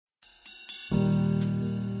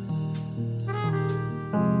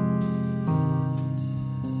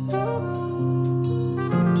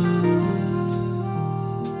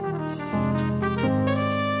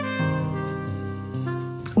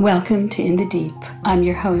Welcome to In the Deep. I'm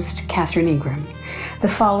your host, Catherine Ingram. The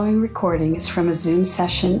following recording is from a Zoom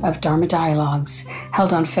session of Dharma Dialogues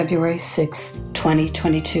held on February 6,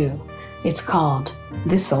 2022. It's called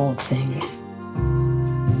This Old Thing.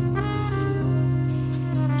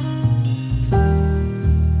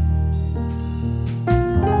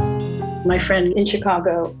 My friend in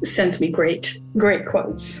Chicago sends me great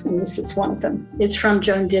quotes, and this is one of them. It's from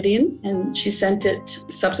Joan Didion, and she sent it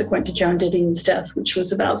subsequent to Joan Didion's death, which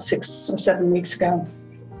was about 6 or 7 weeks ago.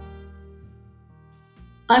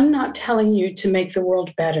 I'm not telling you to make the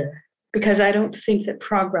world better, because I don't think that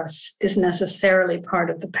progress is necessarily part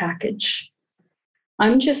of the package.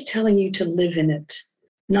 I'm just telling you to live in it,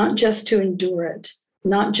 not just to endure it,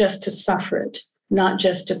 not just to suffer it, not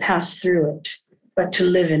just to pass through it, but to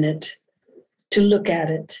live in it. To look at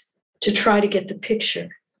it, to try to get the picture,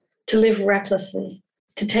 to live recklessly,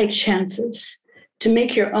 to take chances, to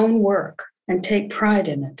make your own work and take pride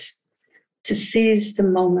in it, to seize the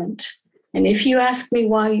moment. And if you ask me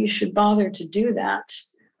why you should bother to do that,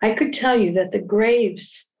 I could tell you that the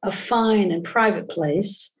grave's a fine and private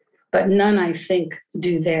place, but none, I think,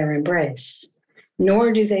 do there embrace,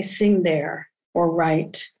 nor do they sing there, or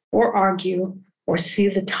write, or argue, or see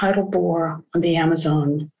the tidal bore on the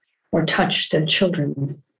Amazon, or touch their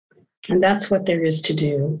children. And that's what there is to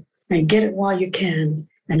do. And get it while you can,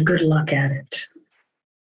 and good luck at it.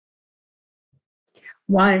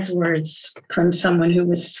 Wise words from someone who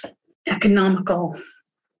was economical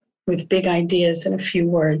with big ideas and a few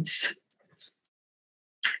words.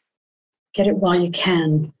 Get it while you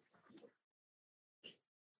can.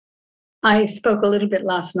 I spoke a little bit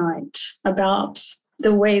last night about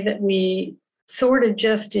the way that we sort of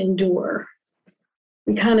just endure.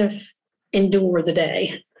 We kind of endure the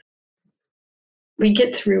day. We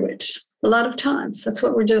get through it a lot of times. That's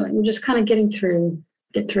what we're doing. We're just kind of get through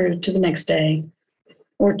to the next day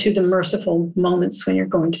or to the merciful moments when you're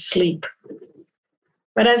going to sleep.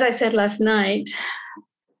 But as I said last night,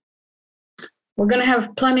 we're going to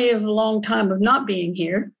have plenty of a long time of not being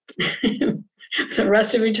here, the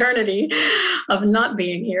rest of eternity of not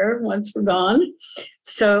being here once we're gone.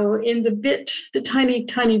 So in the tiny,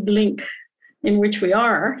 tiny blink in which we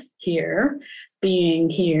are here,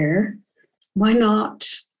 being here, why not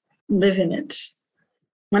live in it?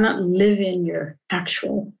 Why not live in your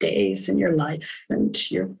actual days and your life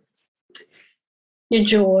and your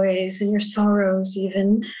joys and your sorrows,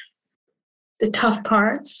 even the tough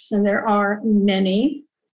parts, and there are many.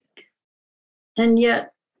 And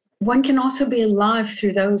yet one can also be alive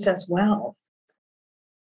through those as well.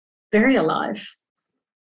 Very alive.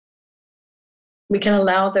 We can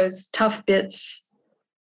allow those tough bits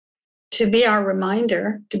to be our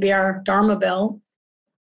reminder, to be our Dharma bell,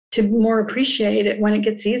 to more appreciate it when it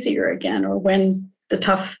gets easier again or when the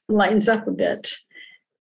tough lightens up a bit.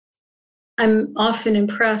 I'm often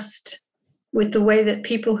impressed with the way that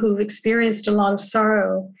people who've experienced a lot of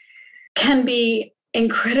sorrow can be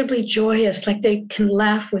incredibly joyous, like they can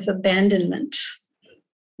laugh with abandonment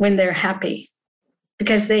when they're happy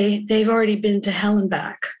because they've already been to hell and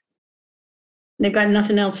back. They've got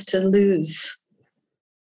nothing else to lose.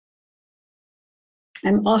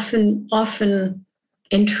 I'm often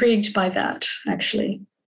intrigued by that, actually.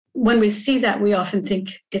 When we see that, we often think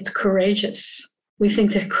it's courageous. We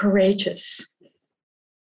think they're courageous.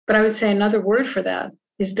 But I would say another word for that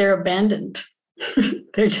is they're abandoned.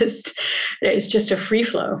 It's just a free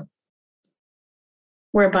flow,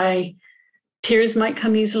 whereby tears might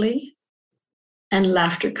come easily and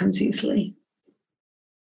laughter comes easily.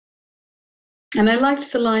 And I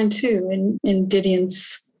liked the line too in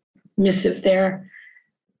Didion's missive there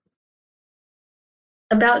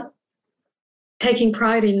about taking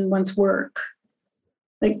pride in one's work,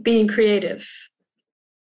 like being creative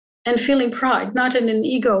and feeling pride, not in an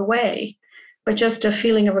ego way, but just a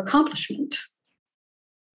feeling of accomplishment.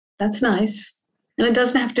 That's nice. And it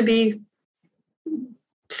doesn't have to be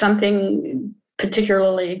something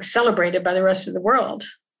particularly celebrated by the rest of the world.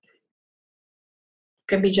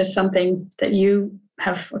 Could be just something that you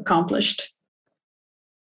have accomplished.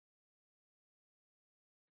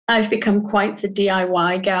 I've become quite the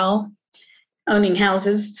DIY gal, owning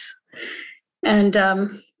houses and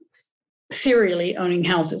serially owning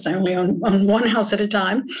houses. I only own one house at a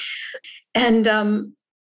time. And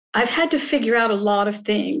I've had to figure out a lot of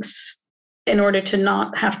things in order to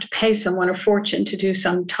not have to pay someone a fortune to do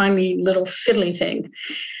some tiny little fiddly thing.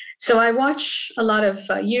 So I watch a lot of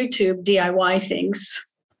YouTube DIY things,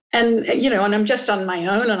 and and I'm just on my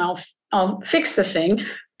own, and I'll fix the thing,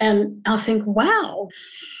 and I'll think, wow,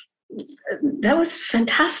 that was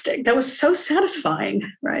fantastic. That was so satisfying,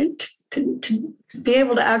 right? To be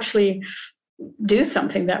able to actually do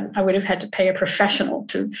something that I would have had to pay a professional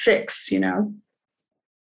to fix,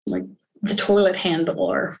 like the toilet handle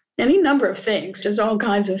or any number of things. There's all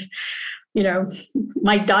kinds of,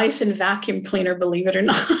 my Dyson vacuum cleaner, believe it or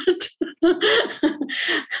not.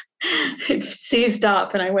 It seized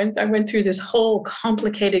up, and I went through this whole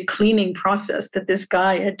complicated cleaning process that this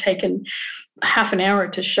guy had taken half an hour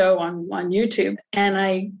to show on YouTube. And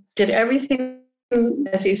I did everything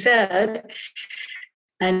as he said,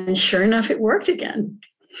 and sure enough, it worked again.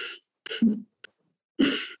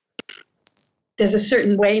 There's a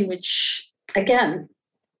certain way in which, again,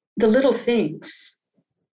 the little things,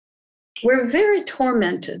 we're very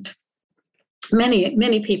tormented.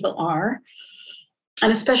 Many people are,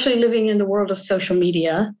 and especially living in the world of social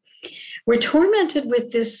media, we're tormented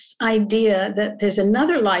with this idea that there's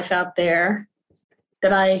another life out there,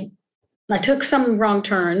 that I took some wrong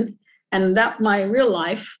turn, and that my real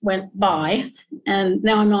life went by, and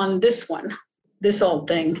now I'm on this one, this old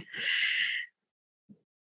thing.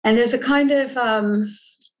 And there's a kind of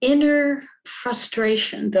inner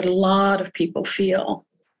frustration that a lot of people feel,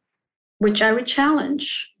 which I would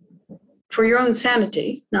challenge for your own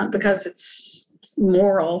sanity, not because it's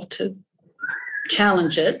moral to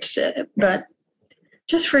challenge it, but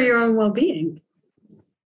just for your own well-being.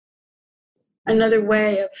 Another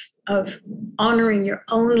way of honoring your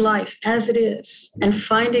own life as it is and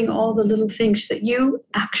finding all the little things that you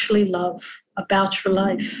actually love about your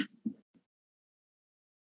life.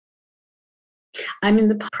 I'm in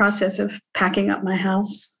the process of packing up my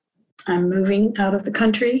house. I'm moving out of the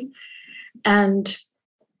country. And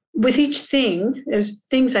with each thing, there's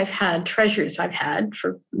things I've had, treasures I've had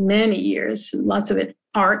for many years, lots of it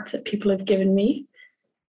art that people have given me.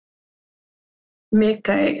 Mick,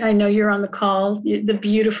 I know you're on the call. The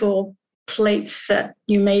beautiful plate set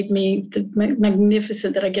you made me, the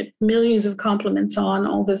magnificent, that I get millions of compliments on,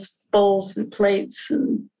 all those bowls and plates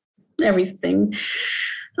and everything,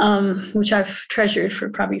 which I've treasured for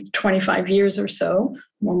probably 25 years or so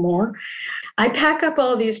or more. I pack up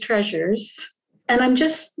all these treasures, and I'm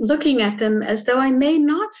just looking at them as though I may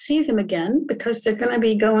not see them again, because they're going to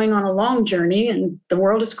be going on a long journey and the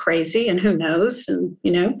world is crazy and who knows, and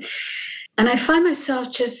and I find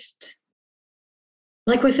myself just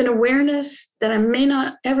like with an awareness that I may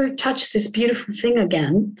not ever touch this beautiful thing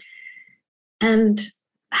again, and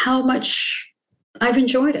how much I've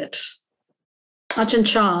enjoyed it. Ajahn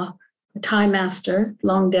Chah, a Thai master,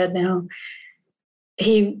 long dead now,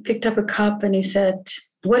 he picked up a cup and he said,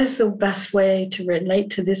 what is the best way to relate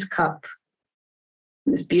to this cup?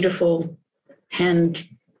 This beautiful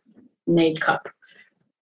handmade cup.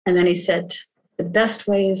 And then he said, the best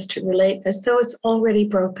way is to relate as though it's already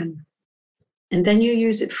broken. And then you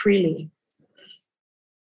use it freely.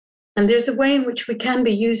 And there's a way in which we can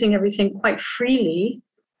be using everything quite freely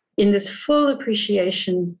in this full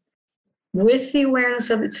appreciation with the awareness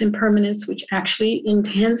of its impermanence, which actually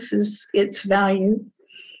enhances its value.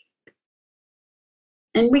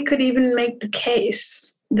 And we could even make the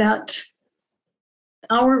case that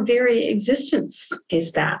our very existence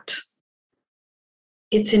is that.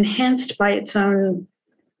 It's enhanced by its own,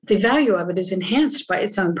 the value of it is enhanced by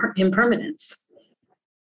its own impermanence,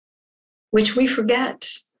 which we forget.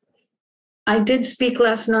 I did speak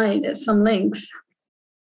last night at some length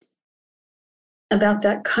about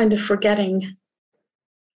that kind of forgetting,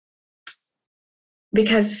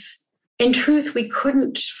 because in truth, we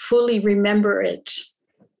couldn't fully remember it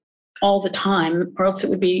all the time, or else it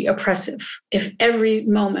would be oppressive. If every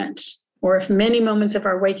moment, or if many moments of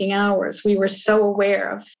our waking hours, we were so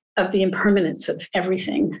aware of the impermanence of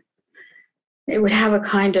everything, it would have a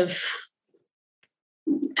kind of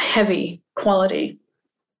heavy quality,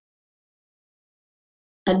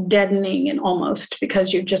 a deadening, and almost,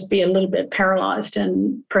 because you'd just be a little bit paralyzed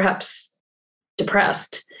and perhaps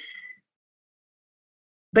depressed.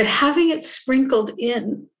 But having it sprinkled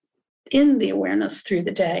in the awareness through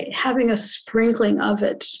the day, having a sprinkling of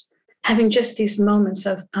it, having just these moments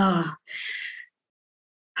of,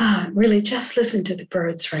 really just listen to the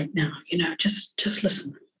birds right now, just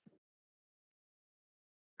listen,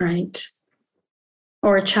 right?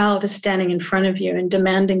 Or a child is standing in front of you and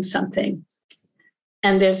demanding something,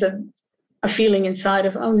 and there's a feeling inside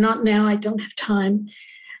of, oh, not now, I don't have time.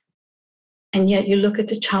 And yet you look at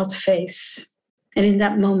the child's face, and in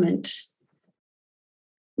that moment,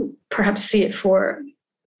 perhaps see it for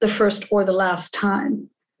the first or the last time.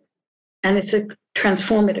 And it's a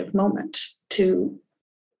transformative moment to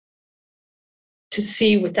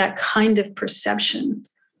see with that kind of perception.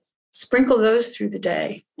 Sprinkle those through the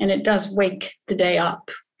day, and it does wake the day up.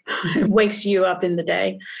 It wakes you up in the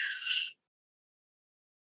day.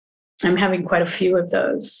 I'm having quite a few of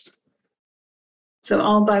those. So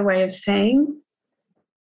all by way of saying,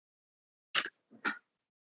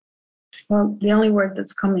 well, the only word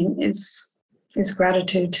that's coming is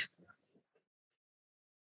gratitude.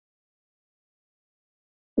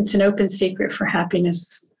 It's an open secret for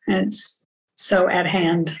happiness, and it's so at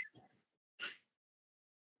hand.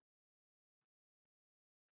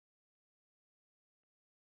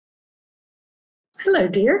 Hello,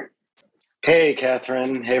 dear. Hey,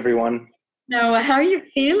 Catherine. Hey, everyone. Now, how are you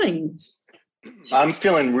feeling? I'm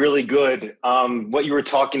feeling really good. What you were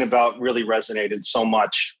talking about really resonated so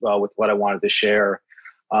much with what I wanted to share.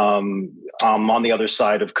 I'm on the other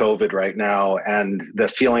side of COVID right now, and the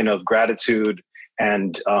feeling of gratitude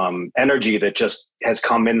and energy that just has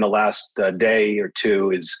come in the last day or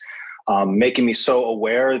two is making me so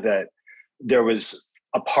aware that there was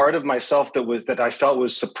a part of myself that I felt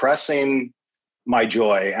was suppressing my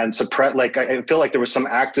joy and I feel like there was some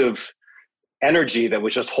active energy that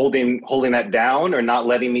was just holding that down or not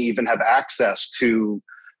letting me even have access to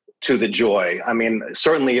the joy. I mean,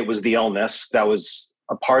 certainly it was the illness that was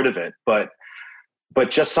a part of it, but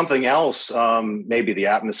just something else, maybe the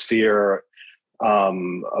atmosphere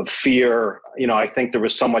of fear. You know, I think there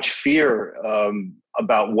was so much fear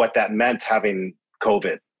about what that meant, having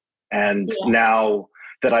COVID. And now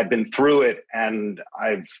that I've been through it and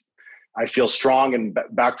I feel strong and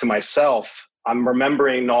back to myself, I'm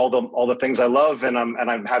remembering all the things I love, and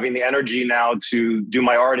I'm having the energy now to do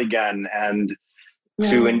my art again and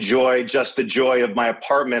to enjoy just the joy of my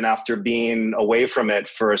apartment after being away from it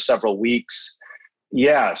for several weeks.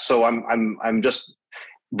 Yeah, so I'm just,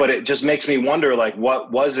 but it just makes me wonder, like,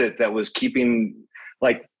 what was it that was keeping,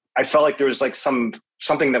 like, I felt like there was like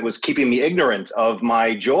something that was keeping me ignorant of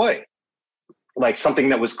my joy, like something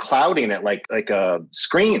that was clouding it, like a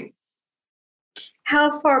screen. How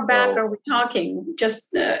far back are we talking?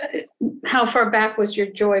 Just how far back was your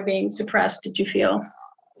joy being suppressed, did you feel?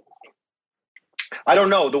 I don't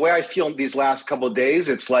know. The way I feel these last couple of days,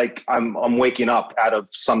 it's like I'm waking up out of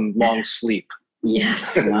some long sleep.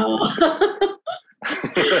 Yes. Wow.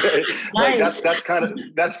 Like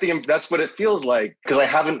that's what it feels like, because I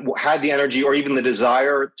haven't had the energy or even the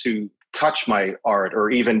desire to touch my art or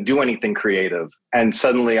even do anything creative. And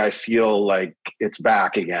suddenly I feel like it's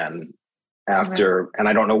back again after, and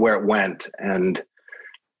I don't know where it went. And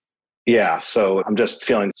yeah, so I'm just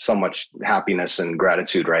feeling so much happiness and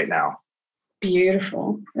gratitude right now.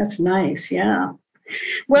 Beautiful. That's nice. Yeah.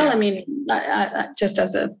 Well, yeah. I mean, I, just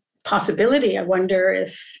as a possibility, I wonder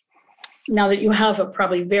if now that you have a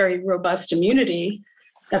probably very robust immunity,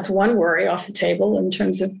 that's one worry off the table in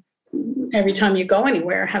terms of every time you go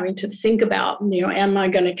anywhere, having to think about, you know, am I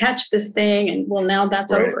going to catch this thing? And well, now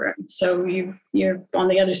that's right. Over. So you're on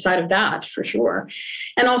the other side of that for sure.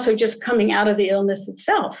 And also just coming out of the illness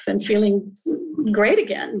itself and feeling great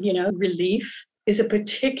again, you know, relief is a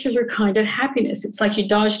particular kind of happiness. It's like you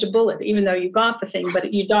dodged a bullet, even though you got the thing,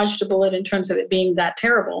 but you dodged a bullet in terms of it being that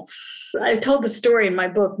terrible. I told the story in my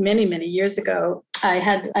book many, many years ago. I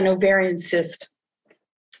had an ovarian cyst,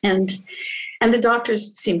 and the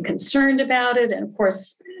doctors seemed concerned about it. And of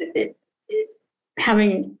course,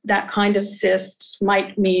 having that kind of cyst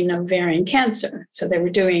might mean ovarian cancer. So they were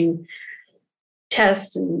doing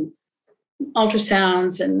tests and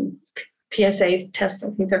ultrasounds and PSA tests, I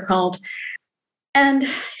think they're called. And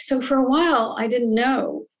so for a while, I didn't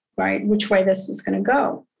know, right, which way this was going to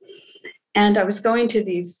go. And I was going to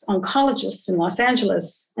these oncologists in Los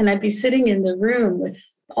Angeles, and I'd be sitting in the room with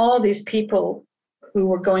all these people who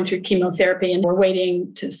were going through chemotherapy and were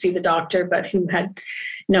waiting to see the doctor, but who had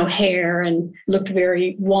no hair and looked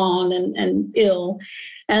very wan and ill.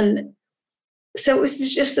 And so it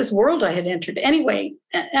was just this world I had entered. Anyway,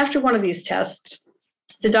 after one of these tests,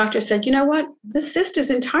 the doctor said, you know what, the cyst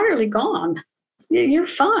is entirely gone. You're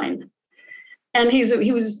fine. And he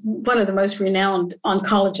was one of the most renowned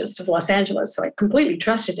oncologists of Los Angeles, so I completely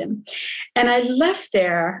trusted him. And I left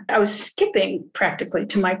there. I was skipping practically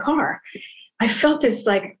to my car. I felt this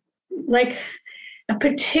like a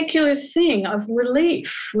particular thing of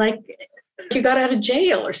relief, like you got out of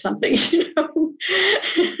jail or something, you know.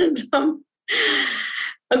 And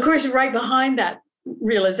of course, right behind that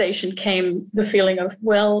realization came the feeling of,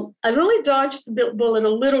 well, I've only dodged the bullet a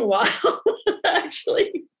little while,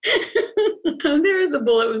 actually. There is a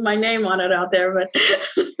bullet with my name on it out there,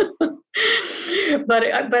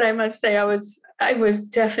 but I must say I was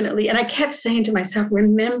definitely, and I kept saying to myself,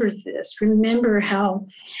 remember this, remember how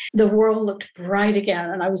the world looked bright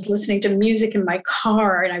again. And I was listening to music in my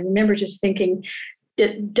car, and I remember just thinking,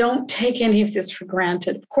 don't take any of this for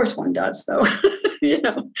granted. Of course one does, though. You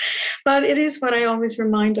know, but it is what I always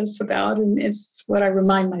remind us about, and it's what I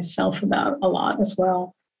remind myself about a lot as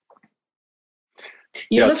well.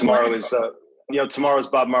 You look tomorrow wonderful. tomorrow's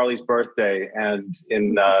Bob Marley's birthday, and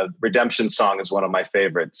in Redemption Song is one of my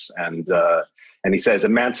favorites, and he says,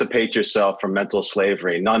 "Emancipate yourself from mental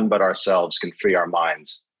slavery. None but ourselves can free our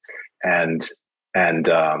minds." And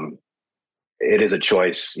it is a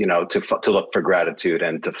choice, to look for gratitude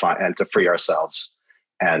and to find and to free ourselves.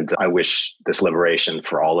 And I wish this liberation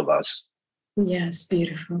for all of us. Yes,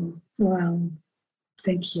 beautiful. Wow.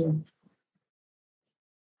 Thank you.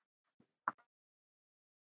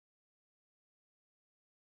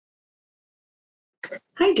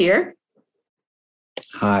 Hi, dear.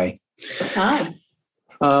 Hi. Hi.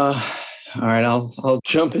 All right, I'll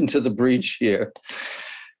jump into the breach here.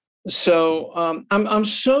 So I'm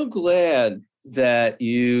so glad that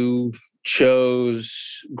you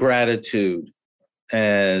chose gratitude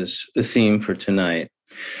as a theme for tonight,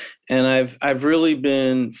 and I've really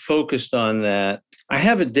been focused on that. I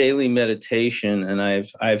have a daily meditation, and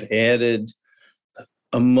I've added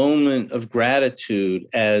a moment of gratitude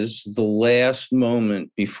as the last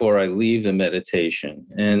moment before I leave the meditation,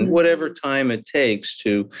 and whatever time it takes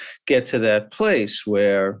to get to that place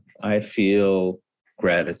where I feel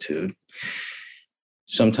gratitude.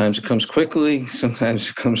 Sometimes it comes quickly, sometimes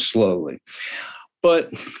it comes slowly.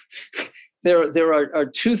 But there are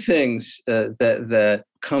two things that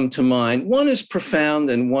come to mind. One is profound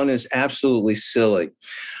and one is absolutely silly.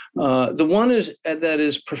 The one that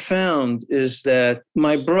is profound is that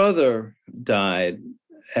my brother died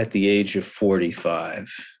at the age of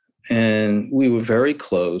 45. And we were very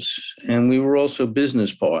close, and we were also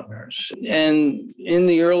business partners. And in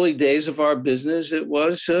the early days of our business, it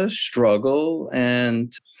was a struggle.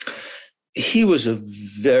 And he was a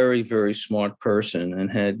very, very smart person and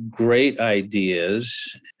had great ideas.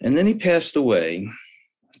 And then he passed away.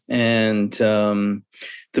 And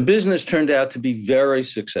the business turned out to be very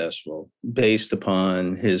successful based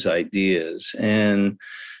upon his ideas. And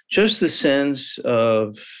just the sense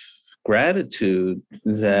of gratitude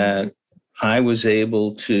that I was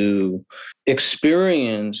able to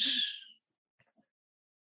experience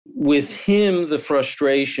with him the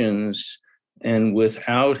frustrations and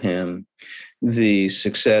without him the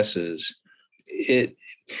successes. It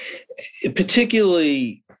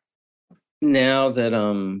particularly now that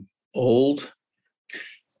I'm old,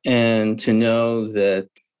 and to know that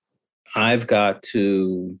I've got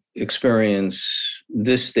to experience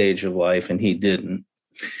this stage of life and he didn't,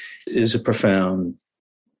 is a profound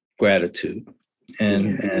gratitude.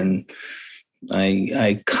 And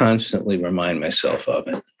I constantly remind myself of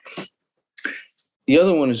it. The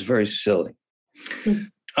other one is very silly.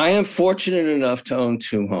 I am fortunate enough to own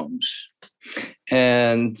 2 homes.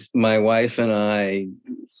 And my wife and I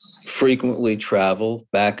frequently travel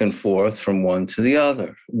back and forth from one to the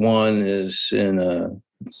other. One is in a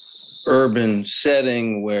urban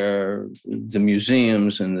setting where the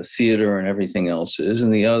museums and the theater and everything else is,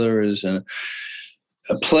 and the other is in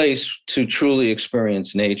a place to truly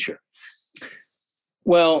experience nature.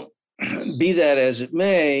 Well, be that as it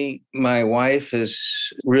may, my wife has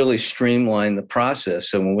really streamlined the process.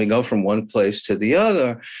 So when we go from one place to the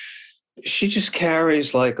other, she just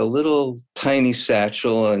carries like a little tiny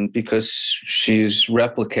satchel, and because she's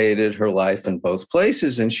replicated her life in both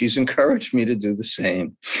places, and she's encouraged me to do the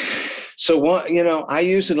same. So, I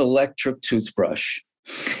use an electric toothbrush,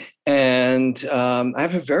 and I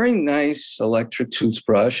have a very nice electric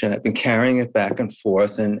toothbrush, and I've been carrying it back and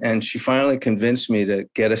forth, and she finally convinced me to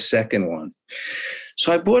get a second one.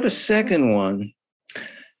 So I bought a second one.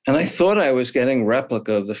 And I thought I was getting a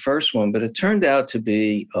replica of the first one, but it turned out to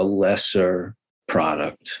be a lesser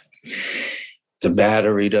product. The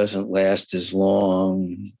battery doesn't last as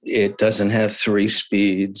long. It doesn't have 3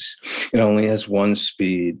 speeds. It only has 1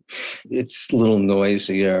 speed. It's a little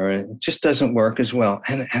noisier. It just doesn't work as well.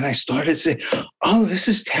 And I started saying, oh, this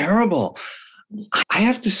is terrible. I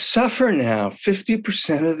have to suffer now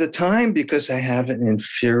 50% of the time because I have an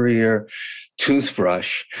inferior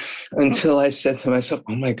toothbrush, until I said to myself,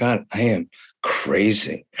 oh my God, I am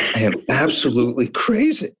crazy. I am absolutely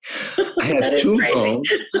crazy. I have 2 homes.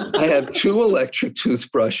 I have 2 electric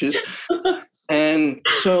toothbrushes. And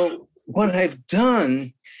so what I've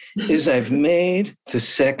done is I've made the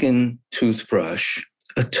second toothbrush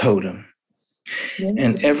a totem.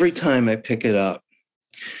 And every time I pick it up,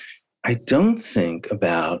 I don't think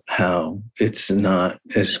about how it's not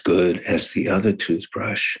as good as the other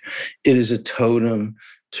toothbrush. It is a totem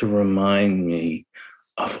to remind me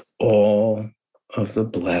of all of the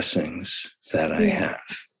blessings that I have.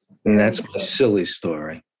 And that's my silly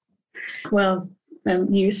story. Well,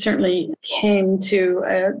 you certainly came to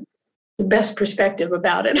the best perspective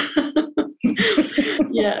about it.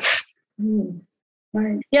 Yes.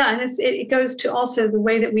 Right. Yeah. And it goes to also the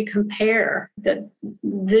way that we compare, that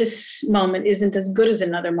this moment isn't as good as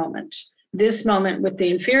another moment. This moment with the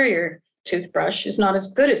inferior toothbrush is not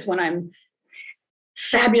as good as when I'm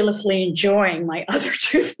fabulously enjoying my other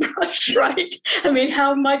toothbrush, right? I mean,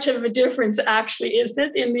 how much of a difference actually is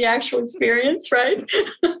it in the actual experience, right?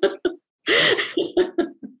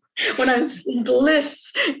 When I'm in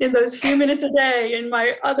bliss in those few minutes a day in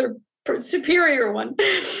my other superior one,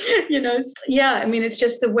 yeah, I mean, it's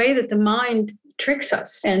just the way that the mind tricks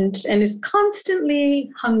us and is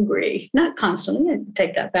constantly hungry, not constantly, I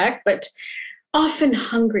take that back, but often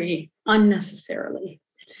hungry unnecessarily,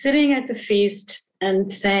 sitting at the feast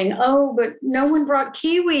and saying, oh, but no one brought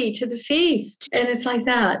kiwi to the feast. And it's like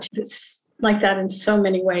that. It's like that in so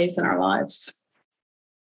many ways in our lives.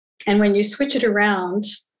 And when you switch it around,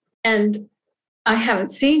 and I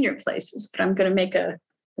haven't seen your places, but I'm going to make a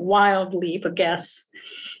wild leap, a guess.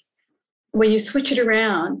 When you switch it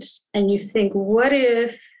around and you think, what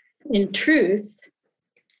if in truth,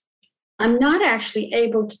 I'm not actually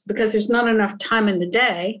able to, because there's not enough time in the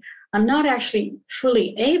day, I'm not actually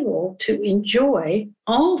fully able to enjoy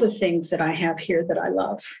all the things that I have here that I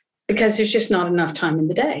love, because there's just not enough time in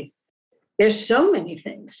the day. There's so many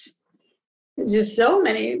things. There's just so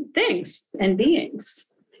many things and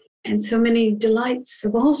beings and so many delights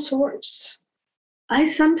of all sorts. I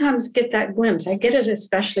sometimes get that glimpse. I get it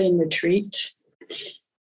especially in retreat,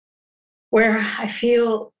 where I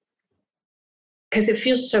feel, because it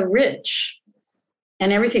feels so rich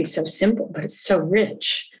and everything's so simple, but it's so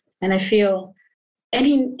rich. And I feel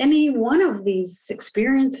any one of these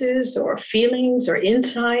experiences or feelings or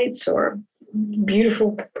insights or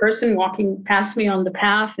beautiful person walking past me on the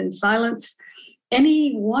path in silence,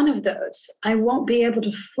 any one of those, I won't be able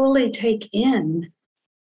to fully take in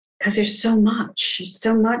because there's so much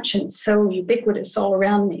and it's so ubiquitous all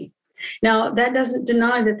around me. Now, that doesn't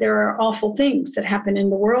deny that there are awful things that happen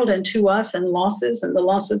in the world and to us, and losses, and the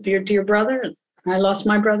loss of your dear brother. I lost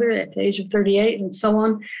my brother at the age of 38 and so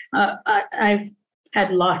on. I've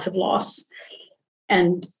had lots of loss,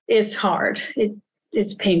 and it's hard.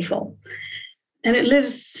 It's painful. And it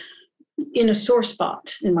lives in a sore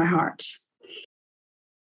spot in my heart.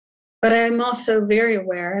 But I'm also very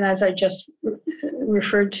aware, and as I just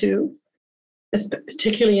referred to,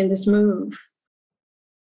 particularly in this move,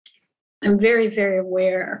 I'm very, very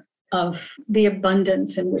aware of the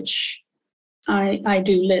abundance in which I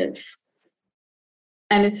do live.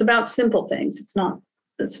 And it's about simple things. It's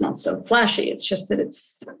not so flashy. It's just that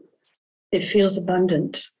it feels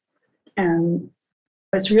abundant. And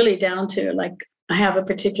it's really down to, like, I have a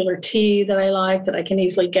particular tea that I like that I can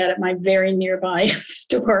easily get at my very nearby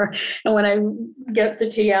store. And when I get the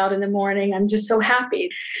tea out in the morning, I'm just so happy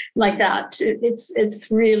like that.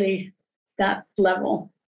 It's really that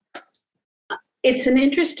level. It's an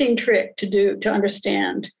interesting trick to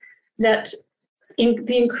understand that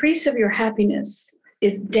the increase of your happiness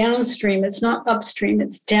is downstream. It's not upstream,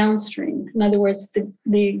 it's downstream. In other words,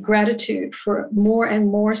 the gratitude for more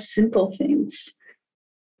and more simple things,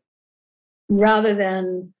 rather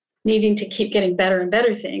than needing to keep getting better and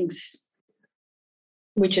better things,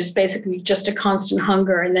 which is basically just a constant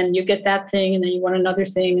hunger. And then you get that thing and then you want another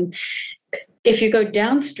thing. And if you go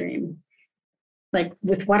downstream, like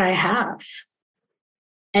with what I have,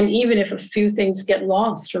 and even if a few things get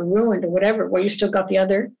lost or ruined or whatever, well, you still got the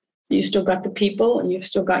other, you still got the people, and you've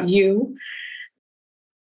still got you.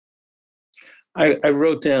 I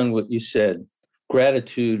wrote down what you said.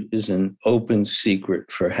 Gratitude is an open secret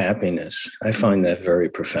for happiness. I find that very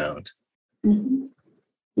profound. Mm-hmm.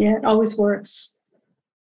 Yeah, it always works.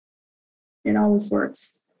 It always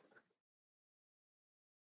works.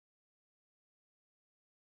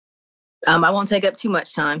 I won't take up too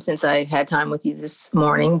much time since I had time with you this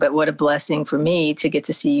morning, but what a blessing for me to get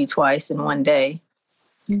to see you twice in one day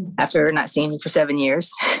after not seeing you for 7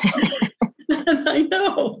 years. I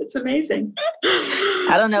know, it's amazing.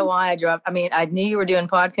 I don't know why I dropped. I mean, I knew you were doing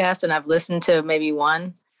podcasts and I've listened to maybe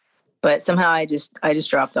one, but somehow I just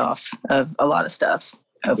dropped off of a lot of stuff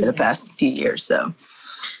over the past few years. So,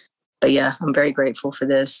 but yeah, I'm very grateful for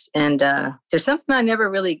this. And there's something I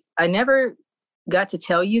never got to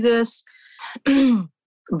tell you this,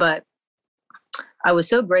 but I was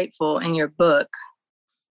so grateful in your book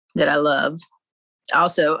that I love.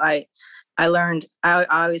 Also, I learned, I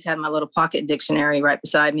always had my little pocket dictionary right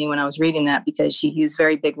beside me when I was reading that, because she used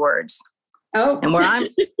very big words. Oh, and where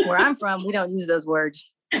I'm from, we don't use those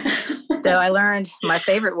words. So I learned my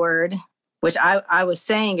favorite word, which I was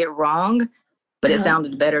saying it wrong, but it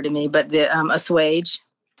sounded better to me. But the assuage.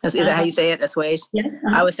 Is that how you say it? Assuage? Yeah.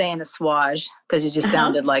 I was saying assuage because it just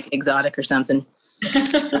sounded like exotic or something.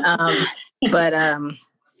 But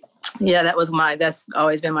yeah, that's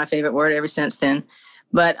always been my favorite word ever since then.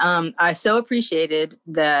 But I so appreciated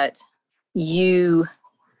that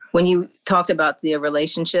when you talked about the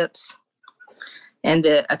relationships and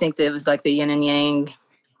I think that it was like the yin and yang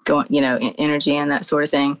going, energy and that sort of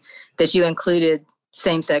thing, that you included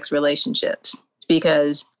same-sex relationships,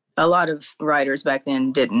 because a lot of writers back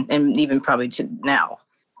then didn't, and even probably to now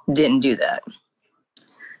didn't do that.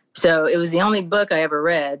 So it was the only book I ever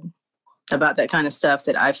read about that kind of stuff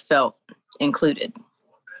that I felt included.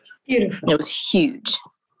 Beautiful. It was huge.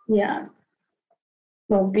 Yeah.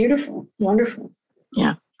 Well, beautiful. Wonderful.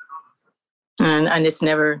 Yeah. And I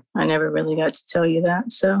never really got to tell you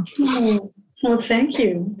that. So. Oh, well, thank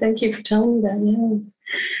you. Thank you for telling me that. Yeah.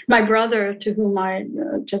 My brother, to whom I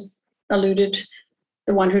just alluded,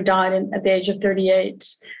 the one who died at the age of 38,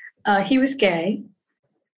 he was gay.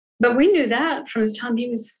 But we knew that from the time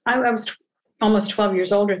I was almost 12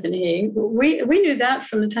 years older than he. We knew that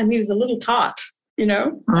from the time he was a little tot,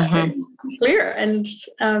 It's clear. And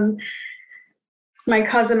my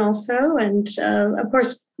cousin also. And of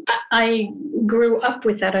course, I grew up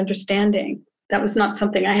with that understanding. That was not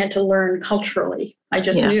something I had to learn culturally. I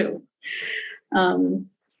just knew.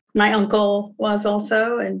 My uncle was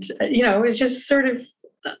also, and, it was just sort of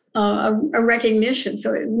a recognition.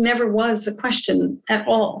 So it never was a question at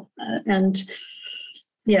all. And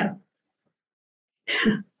yeah.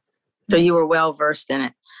 So you were well versed in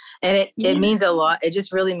it. And it means a lot. It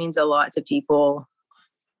just really means a lot to people.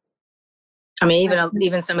 I mean,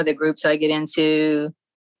 even some of the groups I get into,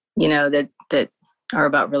 that are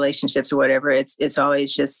about relationships or whatever, it's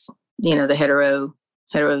always just, the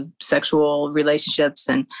heterosexual relationships.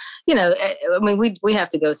 And, I mean, we have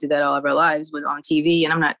to go through that all of our lives on TV,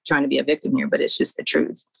 and I'm not trying to be a victim here, but it's just the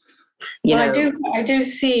truth. I do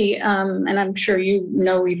see, and I'm sure you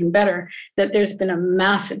know even better, that there's been a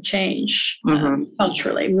massive change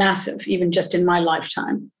culturally, massive, even just in my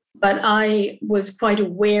lifetime. But I was quite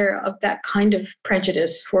aware of that kind of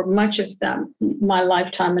prejudice for much of my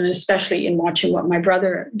lifetime, and especially in watching what my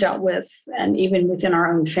brother dealt with, and even within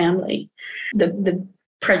our own family, the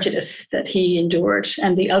prejudice that he endured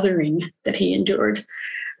and the othering that he endured.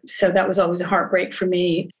 So that was always a heartbreak for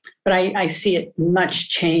me. But I see it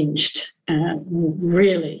much changed,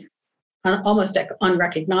 really, almost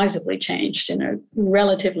unrecognizably changed in a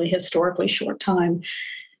relatively historically short time.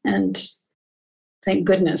 And thank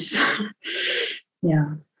goodness.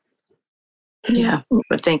 Yeah. Yeah.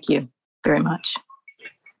 But thank you very much.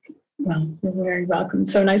 Well, you're very welcome.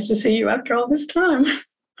 So nice to see you after all this time.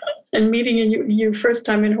 And meeting you first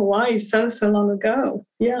time in Hawaii so long ago.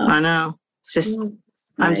 Yeah. I know. It's just,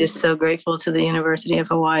 I'm just so grateful to the University of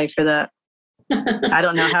Hawaii for that. I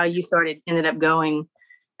don't know how you ended up going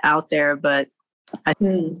out there, but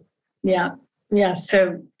yeah.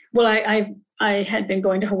 So, well, I had been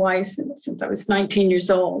going to Hawaii since I was 19 years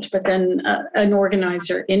old, but then an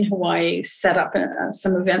organizer in Hawaii set up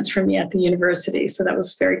some events for me at the university. So that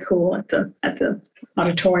was very cool at the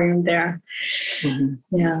auditorium there.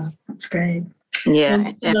 Mm-hmm. Yeah, that's great.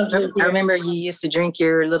 Yeah. And I remember you used to drink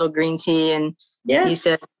your little green tea, and you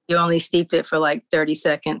said you only steeped it for like 30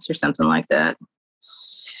 seconds or something like that.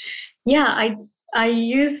 Yeah, I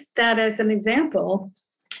used that as an example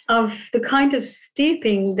of the kind of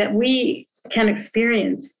steeping that we can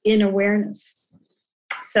experience in awareness.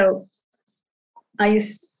 So I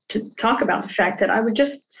used to talk about the fact that I would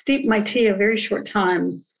just steep my tea a very short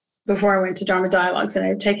time before I went to Dharma Dialogues, and I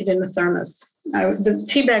would take it in the thermos. The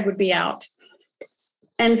tea bag would be out.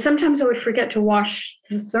 And sometimes I would forget to wash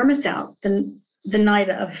the thermos out the night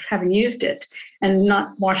of having used it, and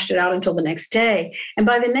not washed it out until the next day. And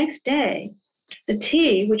by the next day, the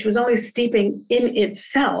tea, which was only steeping in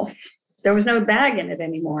itself, there was no bag in it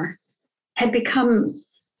anymore, had become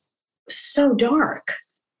so dark,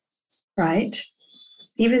 right?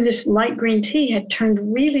 Even this light green tea had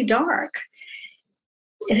turned really dark.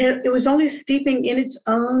 It was only steeping in its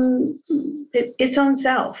own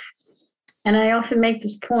self. And I often make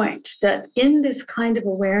this point that in this kind of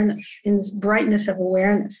awareness, in this brightness of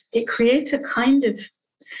awareness, it creates a kind of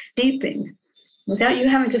steeping without you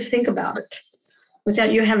having to think about it,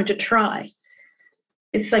 without you having to try.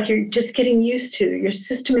 It's like you're just getting used to, your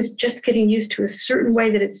system is just getting used to a certain way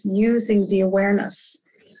that it's using the awareness,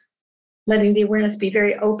 letting the awareness be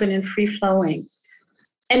very open and free-flowing.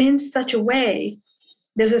 And in such a way,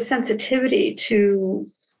 there's a sensitivity to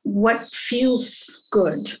what feels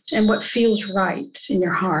good and what feels right in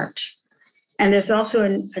your heart. And there's also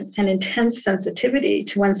an intense sensitivity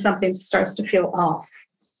to when something starts to feel off,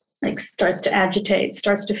 like starts to agitate,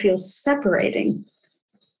 starts to feel separating.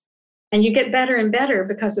 And you get better and better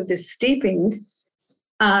because of this steeping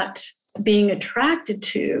at being attracted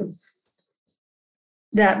to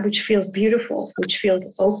that which feels beautiful, which feels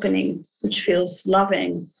opening, which feels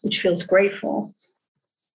loving, which feels grateful.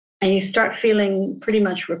 And you start feeling pretty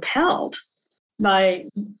much repelled by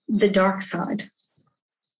the dark side,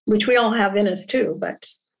 which we all have in us too. But,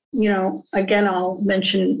 again, I'll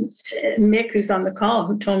mention Mick, who's on the call,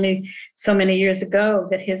 who told me so many years ago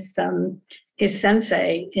that his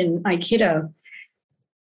sensei in Aikido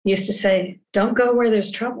used to say, don't go where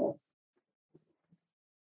there's trouble.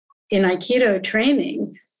 In Aikido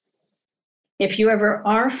training, if you ever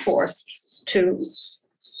are forced to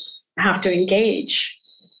have to engage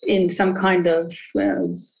in some kind of,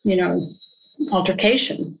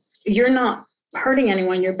 altercation, you're not hurting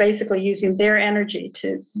anyone. You're basically using their energy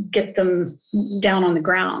to get them down on the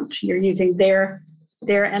ground. You're using their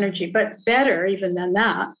energy. But better even than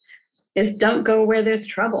that is don't go where there's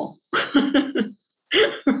trouble.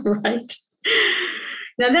 Right?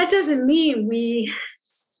 Now, that doesn't mean we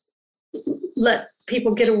let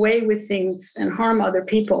people get away with things and harm other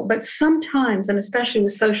people. But sometimes, and especially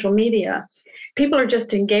with social media, people are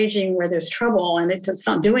just engaging where there's trouble, and it's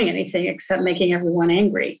not doing anything except making everyone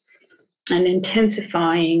angry and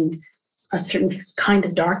intensifying a certain kind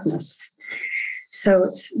of darkness.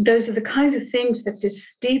 So those are the kinds of things that this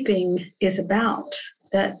steeping is about,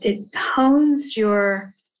 that it hones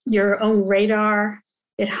your own radar,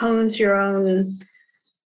 it hones your own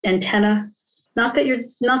antenna. Not that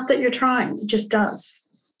you're trying, it just does.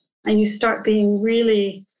 And you start being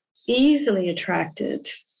really easily attracted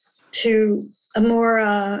to a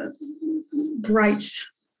more bright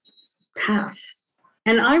path.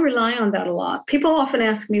 And I rely on that a lot. People often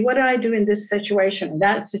ask me, what do I do in this situation or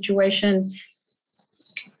that situation?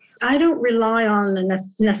 I don't rely on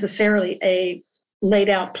necessarily a laid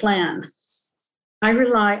out plan. I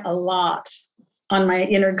rely a lot on my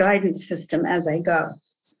inner guidance system as I go.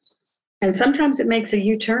 And sometimes it makes a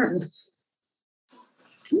U-turn,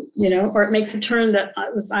 or it makes a turn that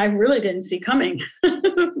I really didn't see coming.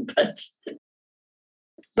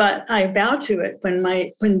 But I bow to it when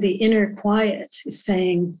the inner quiet is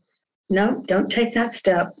saying, no, don't take that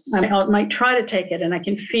step. I might try to take it, and I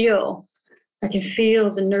can feel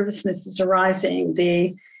the nervousness is arising,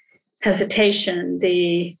 the hesitation,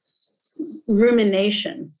 the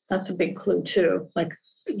rumination. That's a big clue too. Like,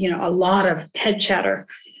 a lot of head chatter.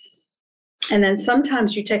 And then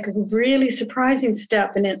sometimes you take a really surprising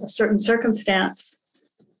step in a certain circumstance,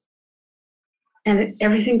 and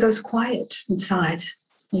everything goes quiet inside.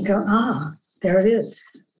 You go, there it is.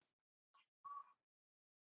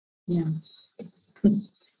 Yeah.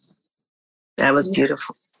 That was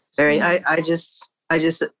beautiful. Very. I just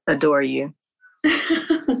adore you.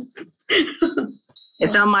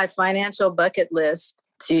 It's on my financial bucket list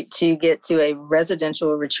to get to a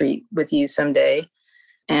residential retreat with you someday.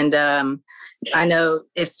 And I know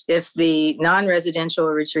if the non-residential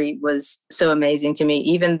retreat was so amazing to me,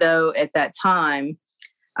 even though at that time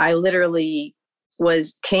I literally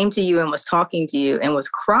came to you and was talking to you and was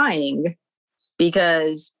crying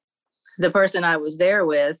because the person I was there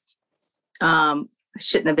with, I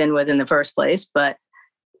shouldn't have been with in the first place, but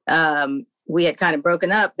we had kind of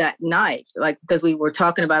broken up that night, because we were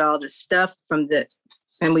talking about all this stuff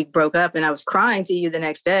and we broke up, and I was crying to you the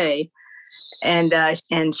next day. And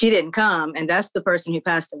she didn't come. And that's the person who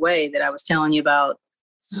passed away that I was telling you about,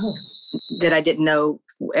 that I didn't know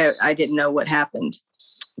what happened.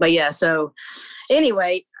 But yeah, so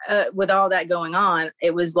anyway, with all that going on,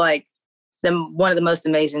 it was like one of the most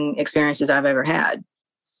amazing experiences I've ever had.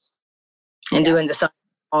 And doing the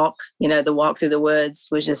walk, the walk through the woods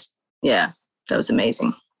was just, that was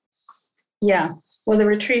amazing. Yeah. Well, the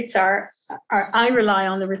retreats I rely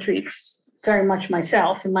on the retreats very much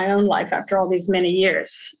myself in my own life after all these many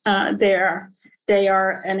years. They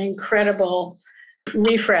are an incredible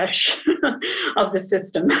refresh of the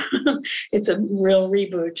system. It's a real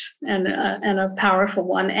reboot and a powerful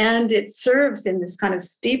one. And it serves in this kind of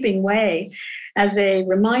steeping way as a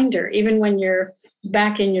reminder, even when you're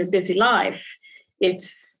back in your busy life,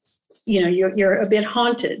 it's, you're a bit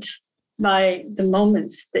haunted by the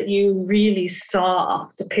moments that you really saw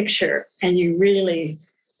the picture and you really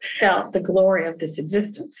felt the glory of this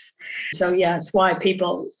existence. So yeah, it's why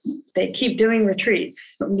they keep doing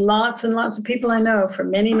retreats. Lots and lots of people I know for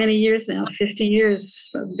many, many years now, 50 years,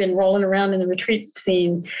 have been rolling around in the retreat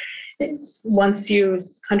scene. Once you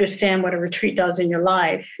understand what a retreat does in your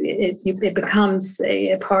life, it becomes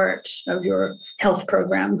a part of your health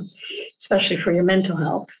program, especially for your mental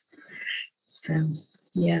health. So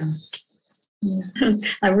yeah.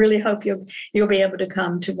 I really hope you'll be able to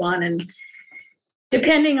come to one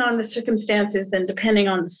depending on the circumstances and depending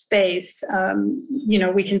on the space,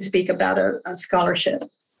 we can speak about a scholarship.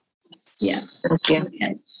 Yeah. Thank you.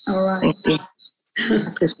 Okay. All right. Thank you.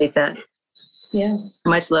 Appreciate that. Yeah.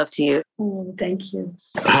 Much love to you. Oh, thank you.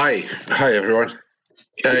 Hi everyone.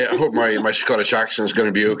 I hope my Scottish accent is going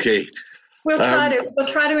to be okay. We'll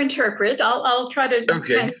try to interpret. I'll try to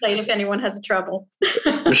translate if anyone has trouble.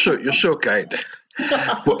 You're so kind.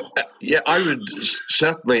 Well, I would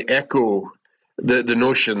certainly echo the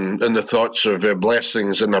notion and the thoughts of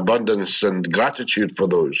blessings and abundance and gratitude for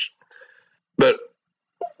those. But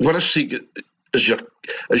what I seek is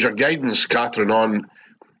your guidance, Catherine, on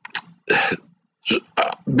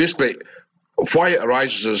basically why it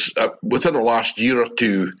arises is within the last year or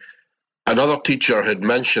two, another teacher had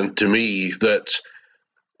mentioned to me that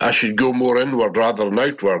I should go more inward rather than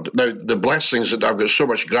outward. Now, the blessings that I've got so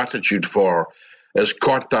much gratitude for is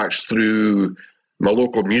contacts through my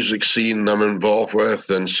local music scene I'm involved with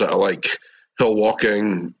and sort of like hill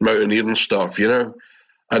walking, mountaineering stuff,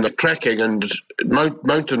 and the trekking and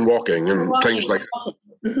mountain walking and things like that.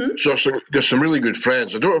 Mm-hmm. So I've got some really good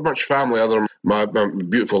friends. I don't have much family other than my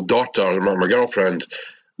beautiful daughter and my girlfriend,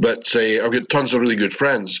 but I've got tons of really good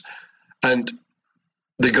friends. And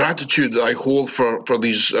the gratitude that I hold for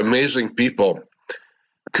these amazing people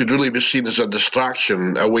could really be seen as a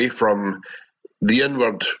distraction away from the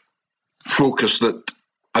inward focus that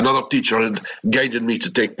another teacher had guided me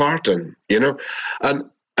to take part in, And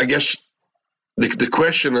I guess the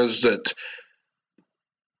question is that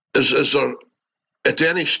is there, at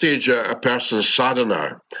any stage a person's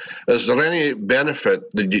sadhana, is there any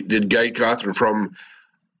benefit that you'd guide Catherine from,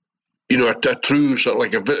 a true sort of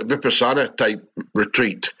like a Vipassana type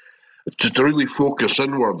retreat to really focus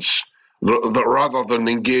inwards rather than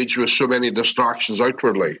engage with so many distractions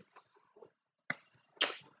outwardly?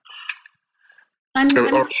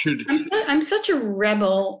 I'm such a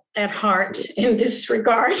rebel at heart in this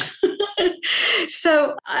regard.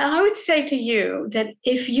 So I would say to you that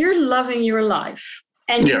if you're loving your life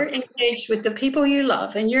and you're engaged with the people you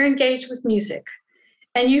love and you're engaged with music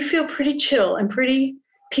and you feel pretty chill and pretty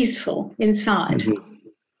peaceful inside, mm-hmm.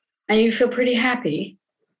 and you feel pretty happy,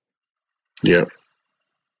 then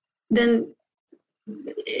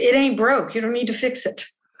it ain't broke. You don't need to fix it.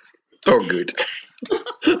 Oh, good.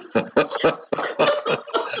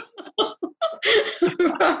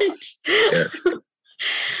 Right.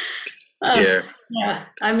 Yeah.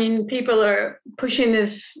 I mean, people are pushing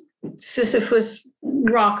this Sisyphus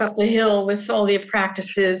rock up the hill with all the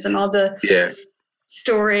practices and all the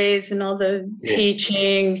stories and all the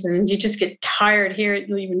teachings, and you just get tired here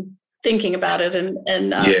even thinking about it. What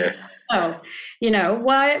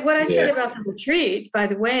I said about the retreat, by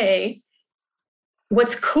the way,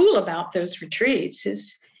 what's cool about those retreats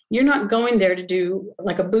is you're not going there to do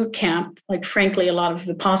like a boot camp, like frankly, a lot of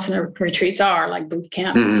the Vipassana retreats are like boot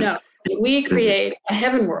camp. Mm-hmm. No, we create a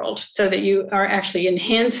heaven world so that you are actually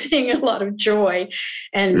enhancing a lot of joy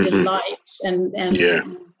and delight and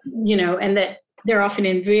that they're often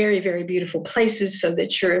in very, very beautiful places so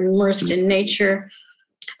that you're immersed in nature,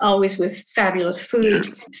 always with fabulous food,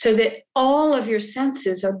 so that all of your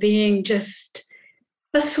senses are being just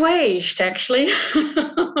assuaged, actually.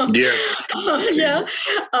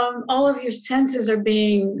 All of your senses are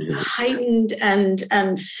being heightened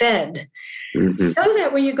and fed, so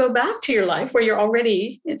that when you go back to your life where you're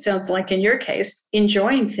already, it sounds like in your case,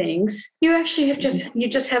 enjoying things, you actually have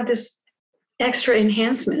just have this extra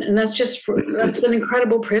enhancement, and that's an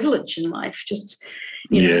incredible privilege in life. Just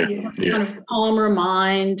you have kind of calmer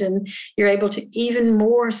mind, and you're able to even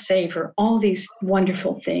more savor all these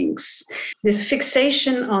wonderful things. This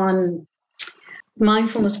fixation on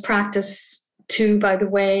mindfulness practice, too, by the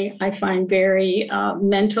way, I find very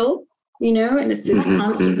mental, and it's this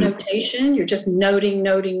constant notation. You're just noting,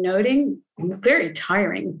 very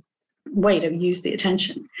tiring way to use the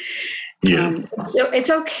attention. So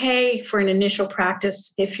it's okay for an initial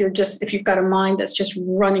practice if you've got a mind that's just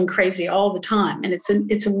running crazy all the time, and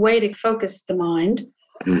it's a way to focus the mind.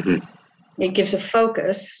 It gives a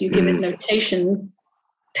focus. You give it notation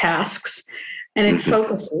tasks, and it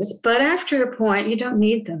focuses. But after a point, you don't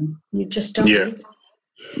need them. You just don't need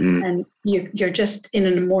them. And you're just in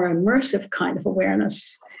a more immersive kind of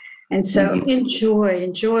awareness. And so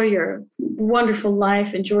enjoy your wonderful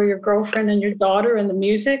life, enjoy your girlfriend and your daughter and the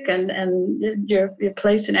music and your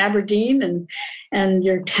place in Aberdeen and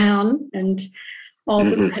your town and all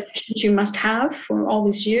the connections you must have for all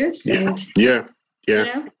these years. And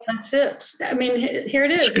that's it. I mean, here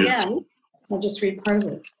it is again. I'll just read part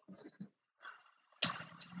of it.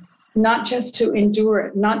 Not just to endure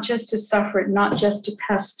it, not just to suffer it, not just to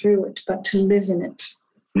pass through it, but to live in it.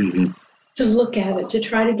 to look at it, to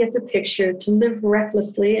try to get the picture, to live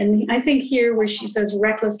recklessly. And I think here where she says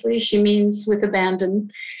recklessly, she means with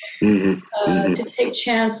abandon. To take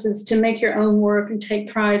chances, to make your own work and take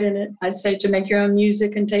pride in it. I'd say to make your own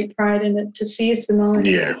music and take pride in it, to seize the moment.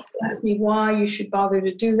 Yeah. Ask me why you should bother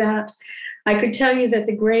to do that. I could tell you that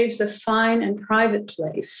the grave's a fine and private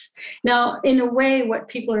place. Now, in a way, what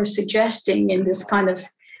people are suggesting in this kind of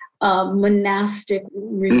monastic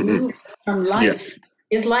remove from life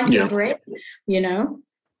is like a grave, you know?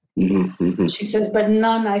 She says, but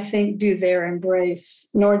none, I think, do there embrace,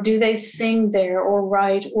 nor do they sing there or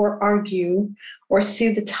write or argue or see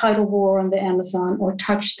the tidal war on the Amazon or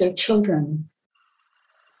touch their children.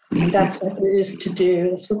 And that's what there is to do.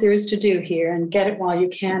 That's what there is to do here, and get it while you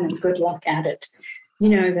can, and good luck at it. You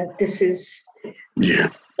know, that this is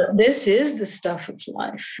the stuff of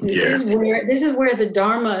life. This is where the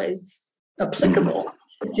Dharma is applicable.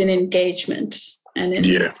 It's in engagement and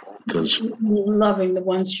in loving the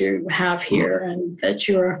ones you have here and that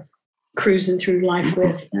you're cruising through life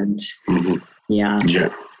with. And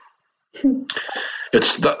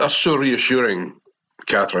that's so reassuring,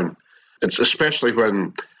 Catherine. It's especially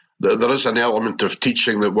when there is an element of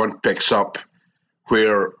teaching that one picks up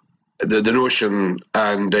where the notion,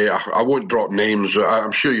 and I won't drop names,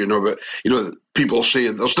 I'm sure you know, but people say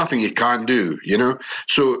there's nothing you can do,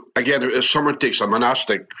 So again, if someone takes a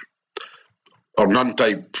monastic or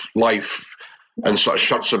nun-type life and sort of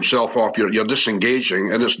shuts himself off, you're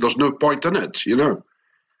disengaging, and there's no point in it,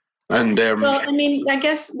 And well, I mean, I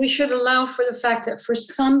guess we should allow for the fact that for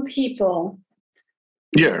some people,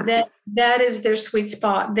 that is their sweet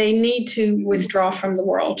spot. They need to withdraw from the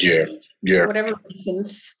world. For whatever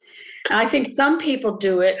reasons. I think some people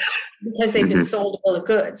do it because they've been sold a bill of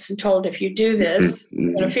goods and told, if you do this,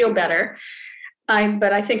 you're going to feel better.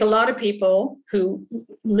 But I think a lot of people who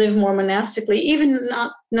live more monastically, even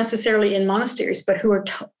not necessarily in monasteries, but who are,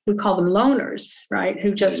 we call them loners, right?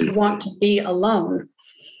 Who just want to be alone.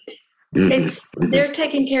 They're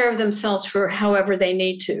taking care of themselves for however they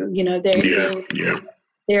need to.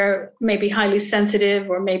 They're maybe highly sensitive,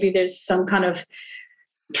 or maybe there's some kind of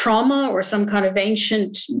trauma or some kind of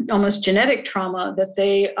ancient, almost genetic trauma that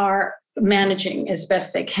they are managing as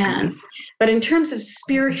best they can. But in terms of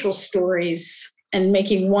spiritual stories and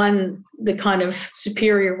making one the kind of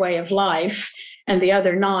superior way of life and the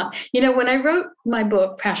other not, when I wrote my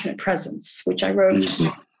book, Passionate Presence, which I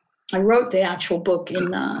wrote the actual book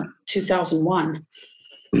in 2001.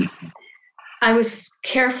 I was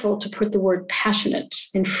careful to put the word passionate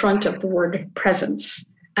in front of the word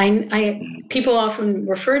presence. People often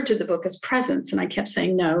referred to the book as Presence, and I kept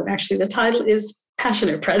saying, no, actually the title is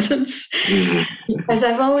Passionate Presence, because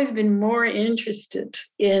I've always been more interested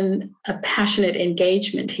in a passionate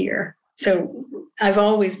engagement here. So I've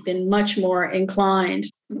always been much more inclined,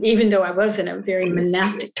 even though I was in a very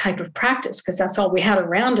monastic type of practice, because that's all we had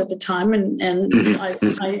around at the time, and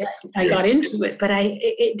I got into it, but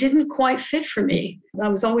it didn't quite fit for me. I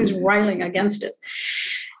was always railing against it.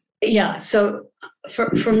 Yeah, so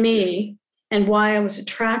for me, and why I was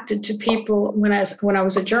attracted to people when I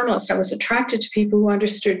was a journalist, I was attracted to people who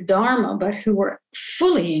understood Dharma, but who were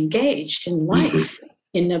fully engaged in life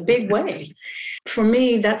in a big way. For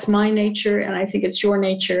me, that's my nature, and I think it's your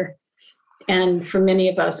nature. And for many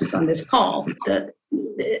of us on this call, that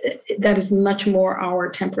is much more our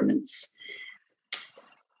temperaments.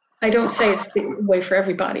 I don't say it's the way for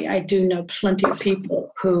everybody. I do know plenty of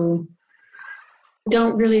people who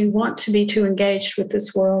don't really want to be too engaged with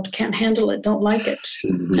this world, can't handle it, don't like it,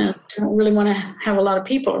 don't really want to have a lot of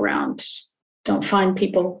people around, don't find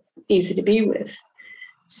people easy to be with.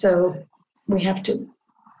 So we have to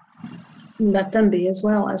let them be as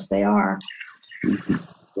well as they are.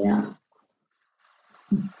 Yeah.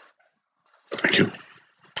 Thank you.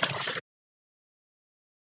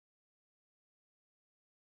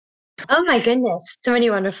 Oh my goodness, so many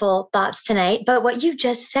wonderful thoughts tonight. But what you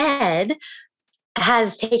just said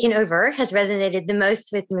has taken over, has resonated the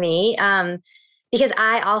most with me, because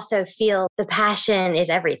I also feel the passion is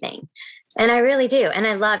everything. And I really do. And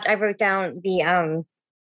I wrote down the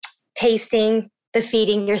tasting, the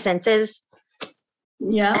feeding your senses.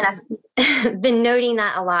 Yeah. And I've been noting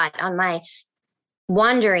that a lot on my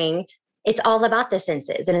wandering. It's all about the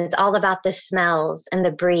senses, and it's all about the smells and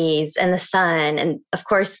the breeze and the sun. And of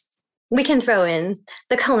course, we can throw in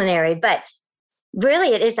the culinary, but really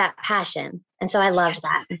it is that passion. And so I loved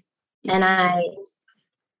that. And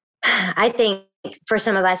I think for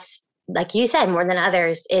some of us, like you said, more than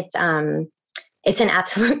others, it's an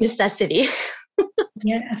absolute necessity.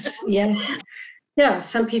 Yes. Yeah,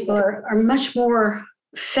 some people are much more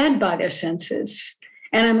fed by their senses.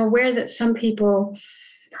 And I'm aware that some people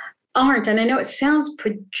aren't. And I know it sounds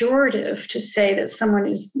pejorative to say that someone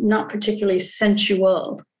is not particularly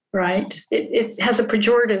sensual, right? It has a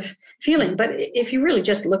pejorative feeling, but if you really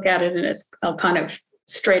just look at it in a kind of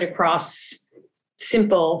straight across,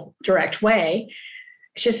 simple, direct way,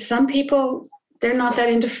 it's just some people, they're not that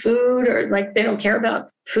into food, or like they don't care about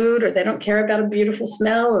food, or they don't care about a beautiful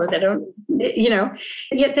smell, or they don't,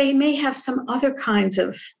 yet they may have some other kinds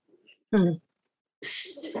of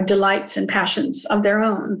delights and passions of their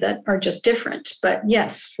own that are just different. But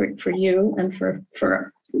yes, for you and for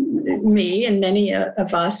me and many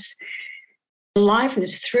of us,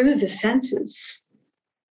 aliveness through the senses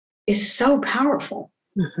is so powerful.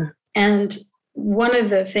 Mm-hmm. And one of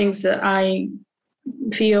the things that I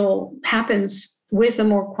feel happens with a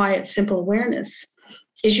more quiet, simple awareness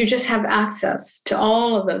is you just have access to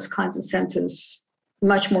all of those kinds of senses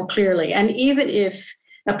much more clearly. And even if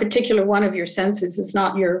a particular one of your senses is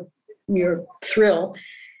not your thrill,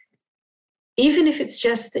 even if it's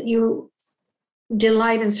just that you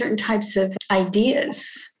delight in certain types of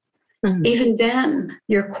ideas, even then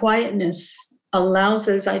your quietness allows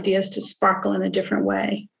those ideas to sparkle in a different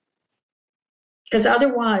way. Because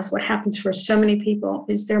otherwise, what happens for so many people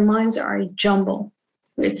is their minds are a jumble.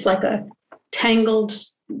 It's like a tangled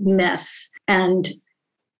mess, and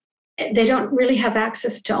they don't really have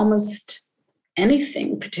access to almost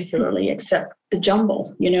anything particularly except the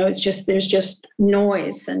jumble. It's just, there's just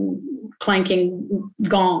noise and clanking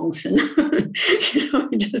gongs and,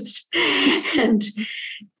 and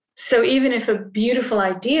so even if a beautiful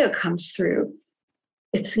idea comes through,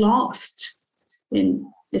 it's lost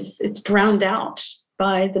it's drowned out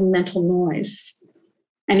by the mental noise.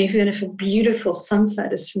 And even if a beautiful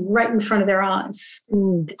sunset is right in front of their eyes,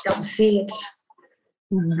 they don't see it,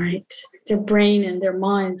 right? Their brain and their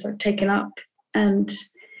minds are taken up. And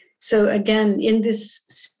so again, in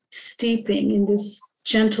this steeping, in this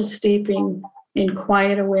gentle steeping in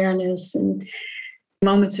quiet awareness and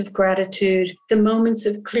moments of gratitude, the moments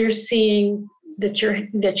of clear seeing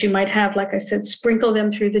that you might have, like I said, sprinkle them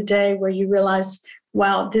through the day where you realize,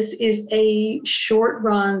 wow, this is a short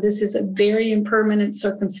run. This is a very impermanent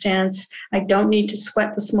circumstance. I don't need to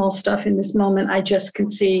sweat the small stuff in this moment. I just can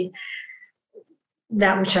see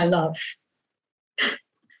that which I love.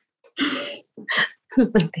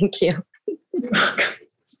 Thank you. You're welcome.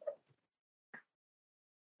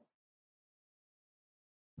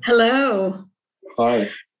 Hello. Hi.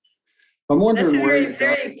 I'm wondering That's a very,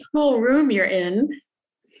 very cool room you're in.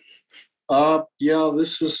 Yeah,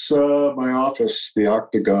 this is my office, the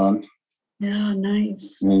Octagon. Yeah,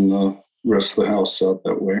 nice. And the rest of the house out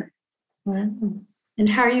that way. Wow. And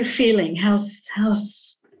how are you feeling? How's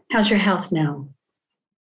your health now?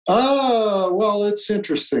 Well, it's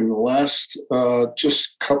interesting. The last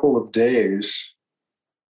just couple of days,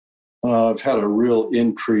 I've had a real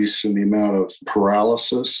increase in the amount of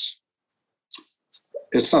paralysis.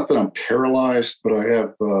 It's not that I'm paralyzed, but I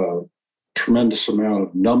have a tremendous amount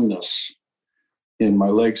of numbness in my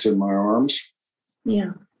legs and my arms.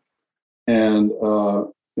 Yeah. And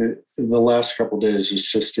the last couple of days,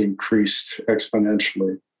 it's just increased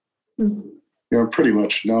exponentially. Mm-hmm. I'm pretty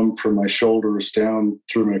much numb from my shoulders down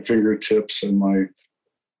through my fingertips and my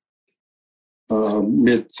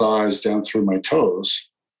mid-thighs down through my toes.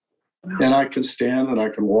 Wow. And I can stand and I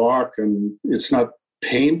can walk, and it's not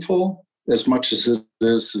painful as much as it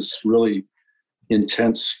is this really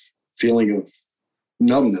intense feeling of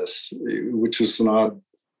numbness, which is an odd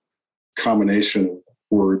combination of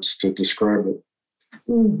words to describe it.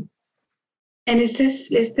 Mm. And is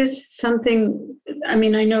this something, I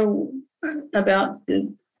mean, I know about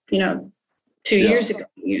 2 years ago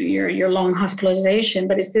your long hospitalization,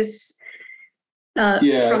 but is this from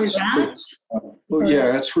that?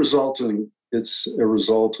 It's a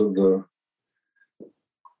result of the,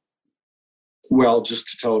 well, just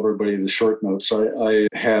to tell everybody the short notes, I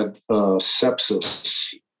had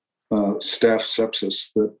sepsis, staph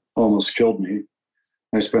sepsis that almost killed me.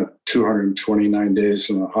 I spent 229 days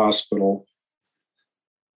in the hospital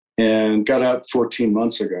and got out 14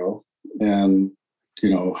 months ago, and,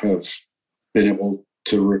 have been able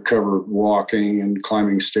to recover walking and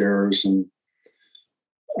climbing stairs, and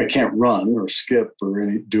I can't run or skip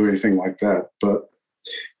or do anything like that. But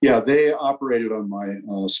yeah, they operated on my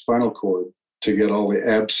spinal cord to get all the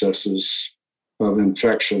abscesses of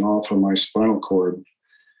infection off of my spinal cord.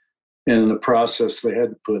 And in the process, they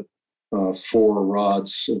had to put 4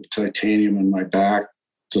 rods of titanium in my back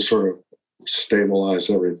to sort of stabilize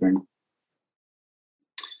everything.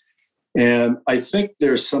 And I think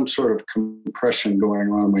there's some sort of compression going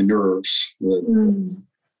on in my nerves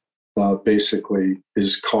that basically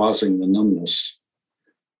is causing the numbness.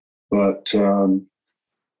 But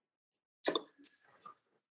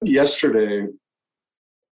yesterday,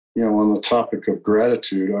 on the topic of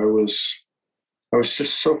gratitude, I was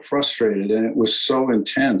just so frustrated, and it was so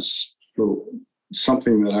intense,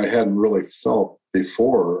 something that I hadn't really felt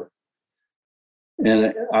before.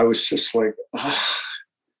 And I was just like,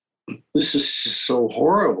 this is just so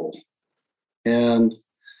horrible. And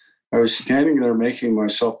I was standing there making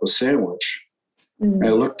myself a sandwich. And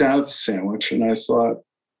I looked down at the sandwich and I thought,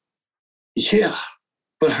 yeah,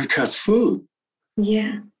 but I've got food.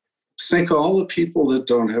 Yeah. Think of all the people that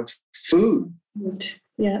don't have food.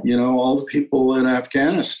 Yeah. All the people in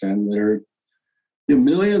Afghanistan that are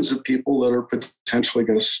millions of people that are potentially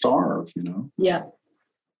going to starve, Yeah.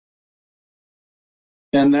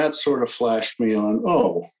 And that sort of flashed me on,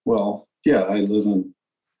 oh, well, yeah, I live in a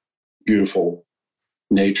beautiful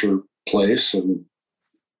nature place and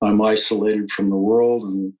I'm isolated from the world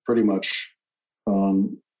and pretty much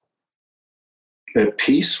at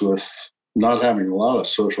peace with not having a lot of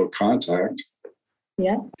social contact.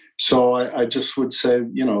 Yeah. So I just would say,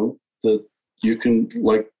 that you can,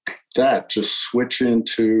 like that, just switch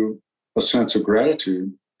into a sense of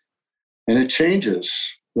gratitude and it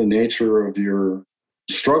changes the nature of your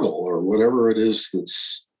struggle or whatever it is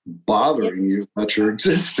that's bothering you about your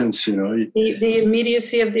existence, The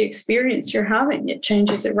immediacy of the experience you're having, it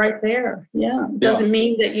changes it right there. Yeah. It doesn't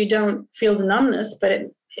mean that you don't feel the numbness,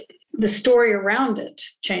 but the story around it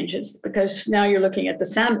changes because now you're looking at the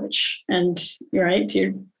sandwich and you're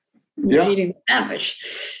eating the sandwich.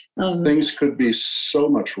 Things could be so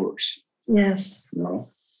much worse. Yes.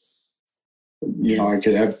 I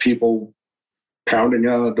could have people pounding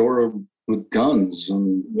on the door with guns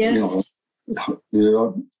and,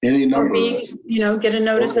 any number of, get a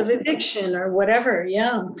notice of eviction or whatever.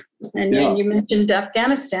 Yeah. And you mentioned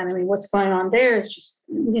Afghanistan. I mean, what's going on there is just,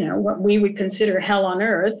 what we would consider hell on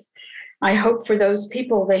earth. I hope for those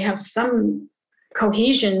people, they have some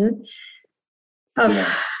cohesion of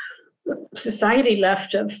society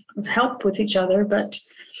left of help with each other. But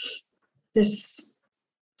there's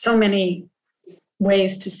so many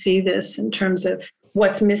ways to see this in terms of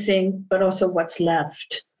what's missing, but also what's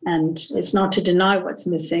left. And it's not to deny what's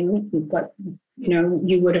missing, but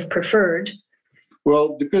you would have preferred.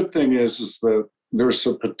 Well, the good thing is that there's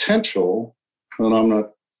a potential, and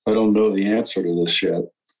I don't know the answer to this yet,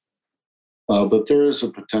 but there is a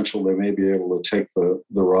potential they may be able to take the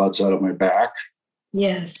rods out of my back.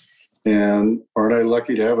 Yes. And aren't I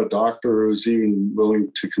lucky to have a doctor who's even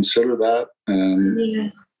willing to consider that?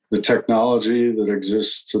 And the technology that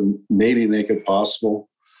exists to maybe make it possible.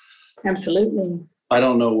 Absolutely. I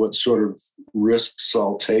don't know what sort of risks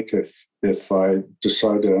I'll take if I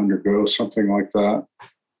decide to undergo something like that,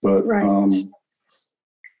 but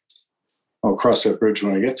I'll cross that bridge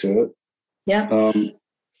when I get to it. Yeah.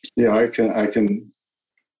 I can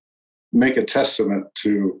make a testament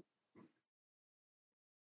to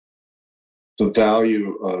the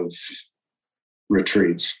value of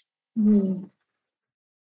retreats. Mm.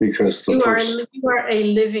 Because you are a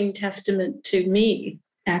living testament to me,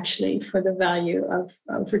 actually, for the value of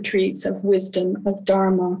retreats, of wisdom, of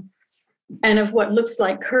Dharma, and of what looks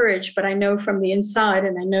like courage. But I know from the inside,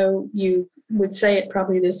 and I know you would say it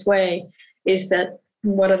probably this way, is that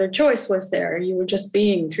what other choice was there? You were just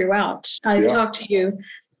being throughout. I talked to you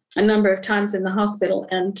a number of times in the hospital,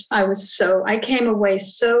 and I came away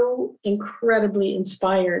so incredibly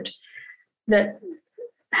inspired that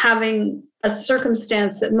having a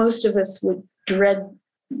circumstance that most of us would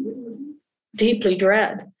deeply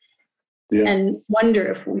dread, and wonder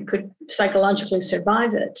if we could psychologically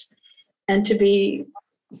survive it. And to be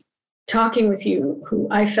talking with you, who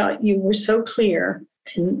I felt you were so clear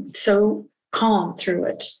and so calm through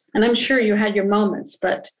it. And I'm sure you had your moments,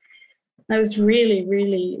 but I was really,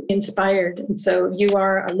 really inspired. And so you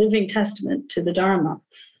are a living testament to the Dharma.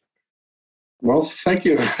 Well, thank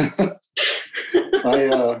you.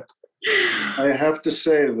 I have to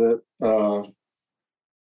say that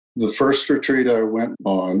the first retreat I went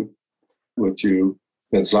on with you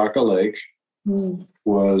at Zaka Lake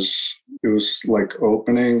was like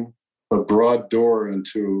opening a broad door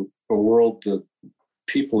into a world that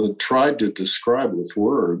people had tried to describe with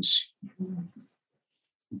words,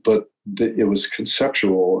 but it was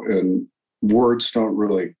conceptual, and words don't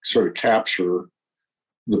really sort of capture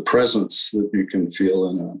the presence that you can feel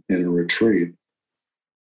in a retreat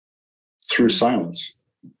through silence.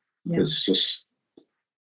 Yeah. It's just,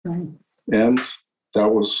 and that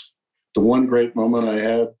was the one great moment I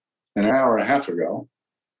had an hour and a half ago.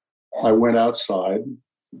 I went outside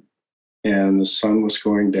and the sun was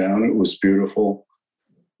going down. It was beautiful.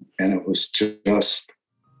 And it was just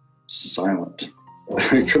silent,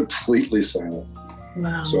 completely silent.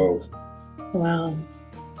 Wow. So, wow.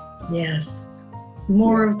 Yes.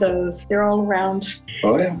 More of those. They're all around.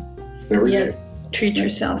 Oh, yeah. Every day. Treat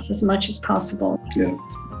yourself as much as possible. Yeah.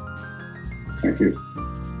 Thank you.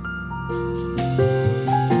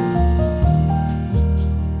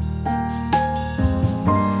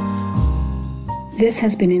 This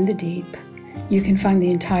has been In the Deep. You can find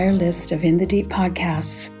the entire list of In the Deep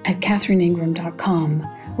podcasts at katherineingram.com,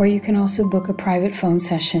 where you can also book a private phone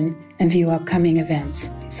session and view upcoming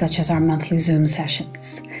events, such as our monthly Zoom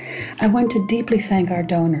sessions. I want to deeply thank our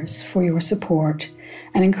donors for your support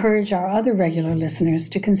and encourage our other regular listeners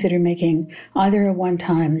to consider making either a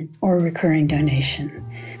one-time or a recurring donation.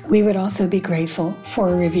 We would also be grateful for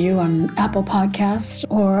a review on Apple Podcasts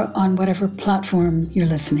or on whatever platform you're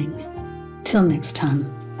listening. Till next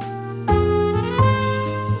time.